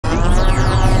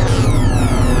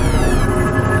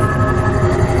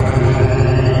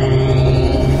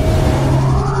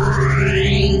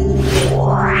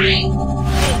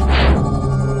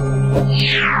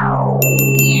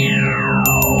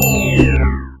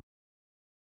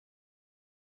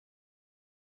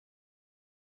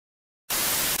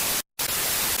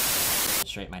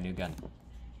new gun.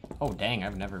 Oh, dang,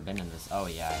 I've never been in this. Oh,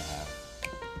 yeah, I have.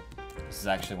 This is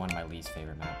actually one of my least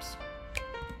favorite maps.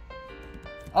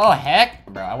 Oh, heck!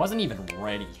 Bro, I wasn't even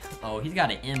ready. Oh, he's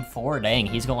got an M4. Dang,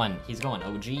 he's going OG. He's going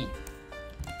OG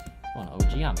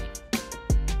on me.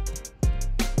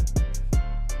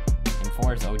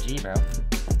 M4 is OG, bro.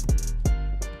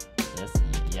 Yes,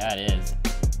 yeah, it is.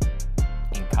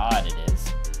 In COD, it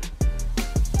is.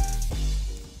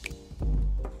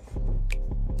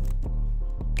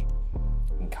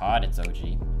 In COD, it's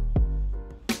OG.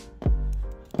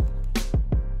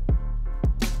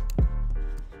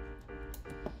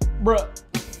 Bruh.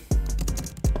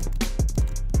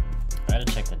 I gotta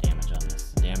check the damage on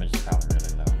this. The damage is probably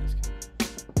really low on this gun.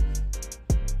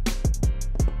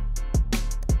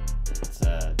 It's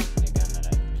a new gun that I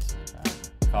recently got.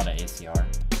 It's called an ACR.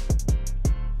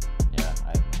 Yeah,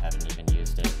 I haven't even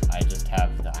used it. I just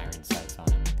have the iron sights on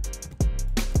it.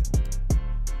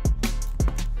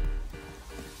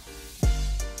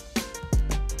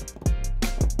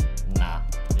 Nah,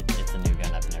 it's a new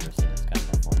gun. I've never seen this gun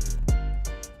before.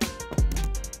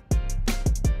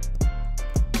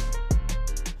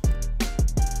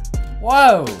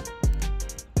 Whoa!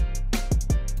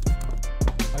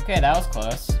 Okay, that was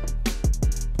close.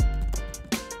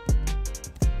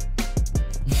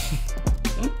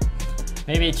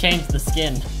 Maybe it changed the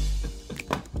skin.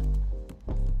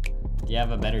 Do you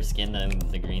have a better skin than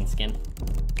the green skin?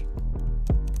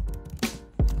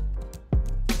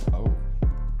 Oh.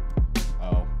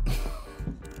 Oh.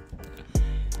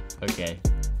 Okay.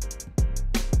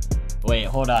 Wait,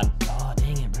 hold on. Oh,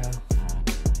 dang it, bro.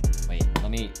 Wait,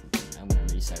 I'm gonna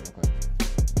reset real quick.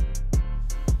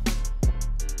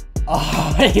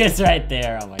 Oh, he is right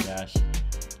there. Oh my gosh.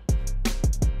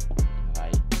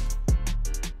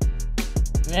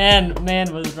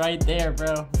 Man was right there,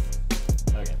 bro.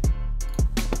 Okay.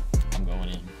 I'm going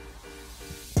in.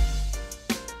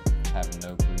 Have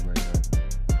no clue where you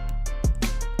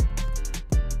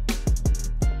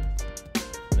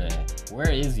are.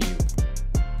 Where is you?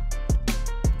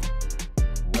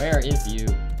 Where is you?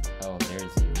 Oh,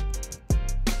 there's you.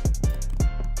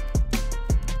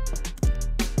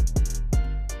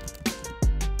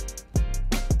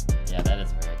 Yeah, that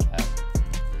is very cat.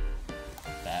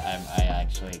 I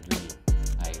actually agree.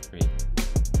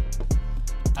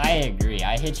 I agree.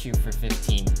 I hit you for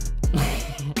 15.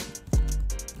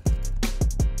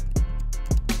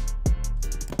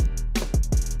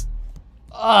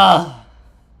 Ugh.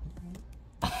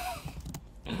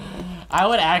 I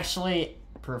would actually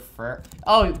prefer.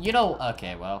 Oh, you know.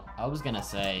 Okay, well, I was gonna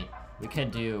say we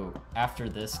could do after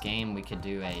this game. We could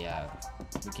do a.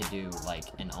 We could do like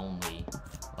an only.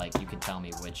 Like you could tell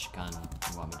me which gun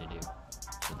you want me to do,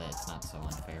 so that it's not so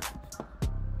unfair.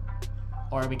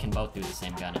 Or we can both do the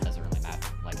same gun. It doesn't really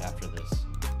matter. Like after this.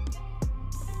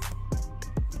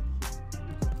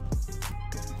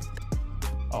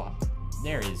 Oh,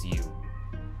 there is you.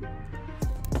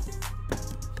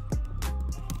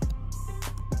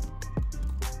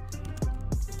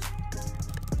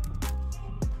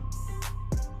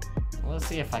 Let's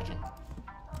see if I can.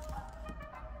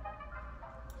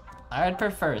 I would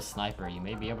prefer a sniper. You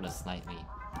may be able to snipe me.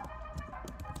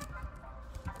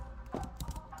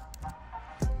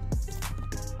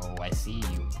 Oh, I see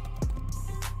you.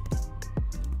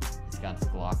 He's got his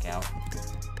Glock out.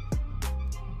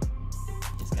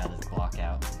 He's got his Glock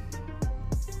out.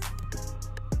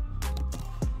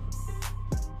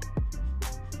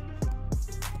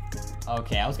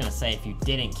 Okay, I was gonna say if you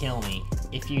didn't kill me.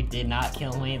 If you did not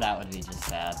kill me, that would be just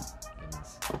sad.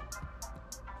 Goodness.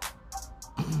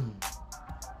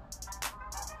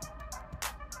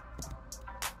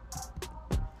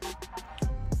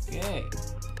 Okay.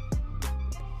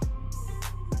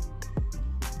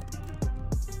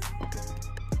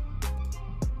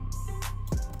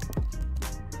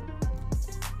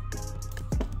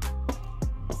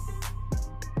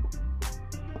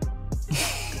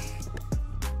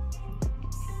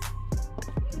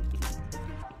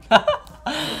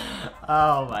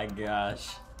 Oh my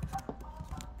gosh.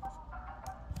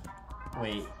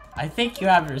 Wait, I think you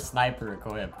have your sniper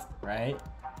equipped, right?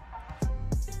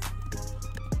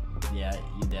 Yeah,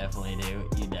 you definitely do.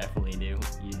 You definitely do.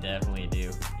 You definitely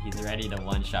do. He's ready to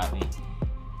one-shot me.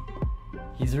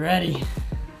 He's ready. He's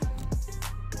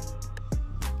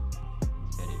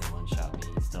ready to one-shot me.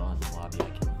 He's still in the lobby.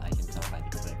 I can tell by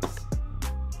the clicks.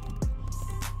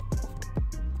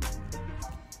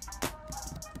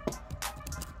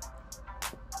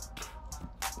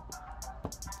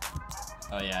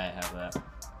 Oh yeah, I have that.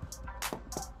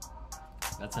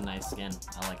 That's a nice skin.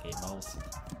 I like 8 balls.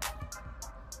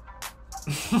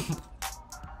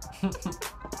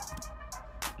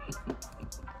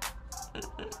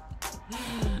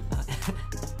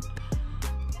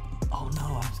 Oh no,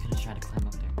 I was gonna try to climb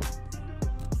up there.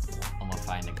 I'm gonna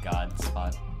find a god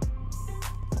spot.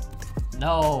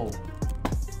 No!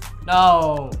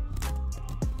 No!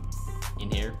 In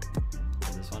here?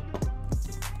 Is this one?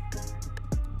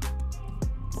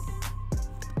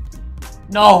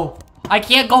 No! I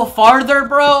can't go farther,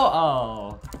 bro!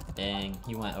 Oh, dang.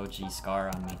 He went OG Scar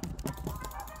on me.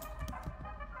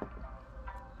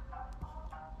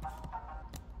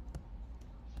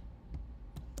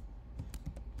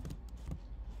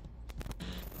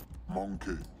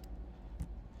 Monkey.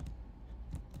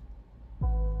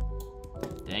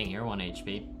 Dang, you're 1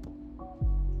 HP.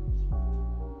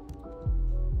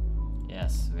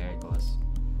 Yes, very close.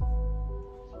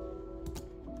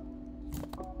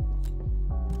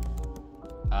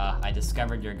 I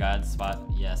discovered your god spot.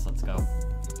 Yes, let's go.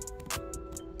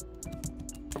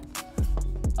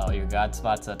 Oh, your god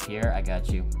spot's up here? I got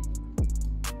you.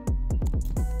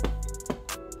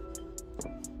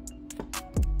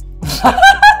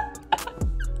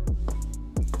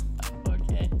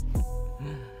 Okay.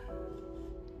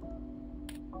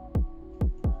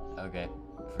 Okay,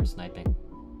 for sniping.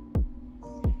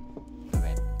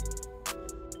 Okay.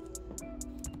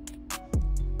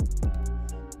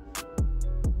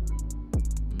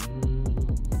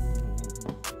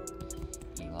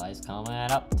 Eli's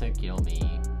coming up to kill me.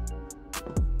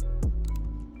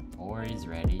 Or he's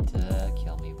ready to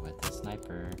kill me with a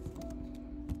sniper.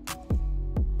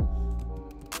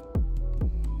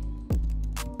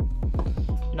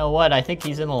 You know what? I think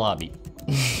he's in the lobby.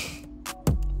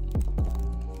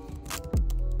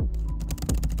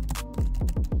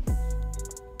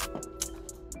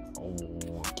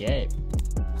 Okay.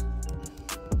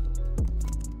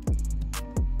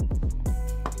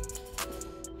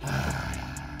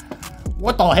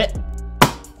 What the heck?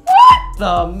 What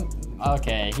the?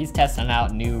 Okay, he's testing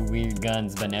out new weird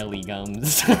guns, Benelli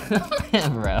guns.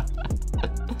 Bro.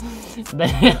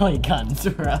 Benelli guns,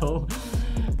 bro.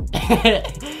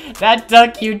 That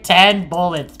took you 10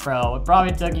 bullets, bro. It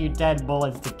probably took you 10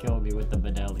 bullets to kill me with the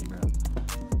Benelli, bro.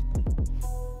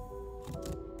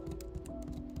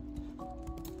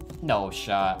 No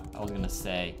shot, I was gonna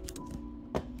say.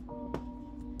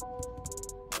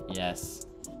 Yes.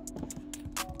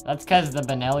 That's because the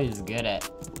Benelli is good at...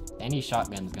 Any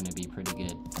shotgun's gonna be pretty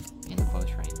good in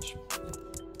close range.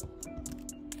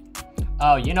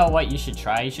 Oh, you know what you should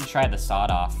try? You should try the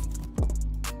sawed-off.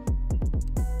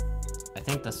 I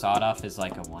think the sawed-off is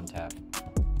like a one-tap.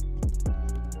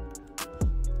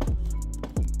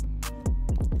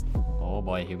 Oh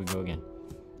boy, here we go again.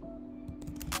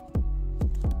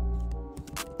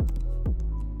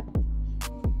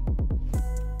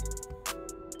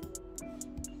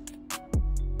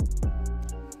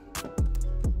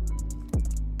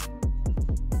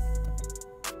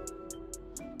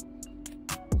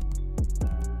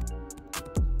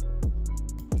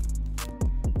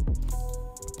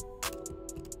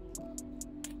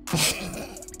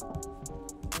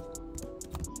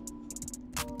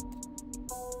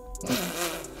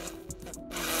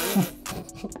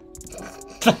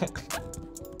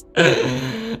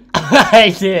 I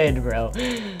did, bro.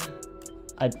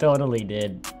 I totally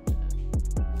did.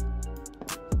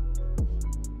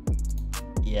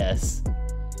 Yes.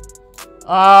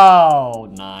 Oh,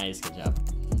 nice. Good job.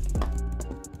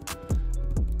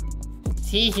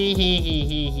 Tee hee hee hee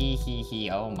hee hee hee hee.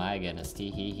 Oh my goodness.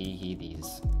 Tee hee hee hee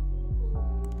these.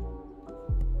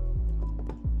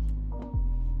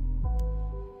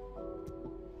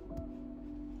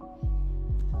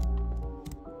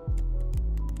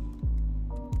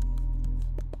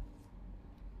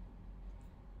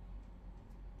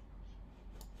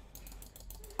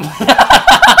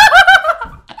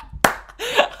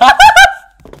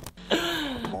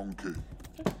 Monkey.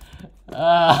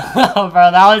 Oh,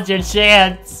 bro, that was your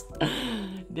chance.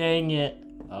 Dang it.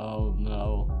 Oh,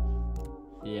 no.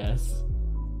 Yes.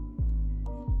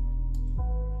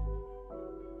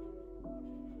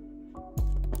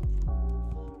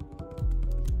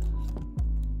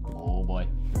 Oh, boy.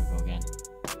 Here we go again.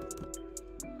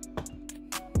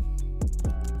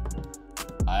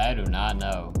 I do not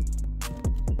know.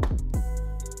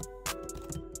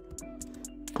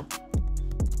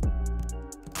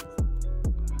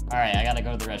 Alright, I gotta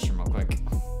go to the restroom real quick.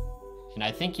 And I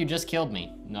think you just killed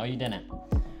me. No, you didn't.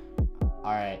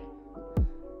 Alright.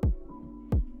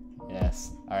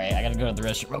 Yes. Alright, I gotta go to the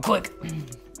restroom real quick.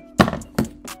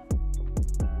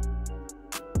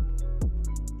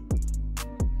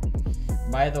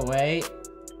 By the way...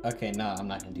 Okay, no, I'm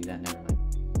not gonna do that. Never mind.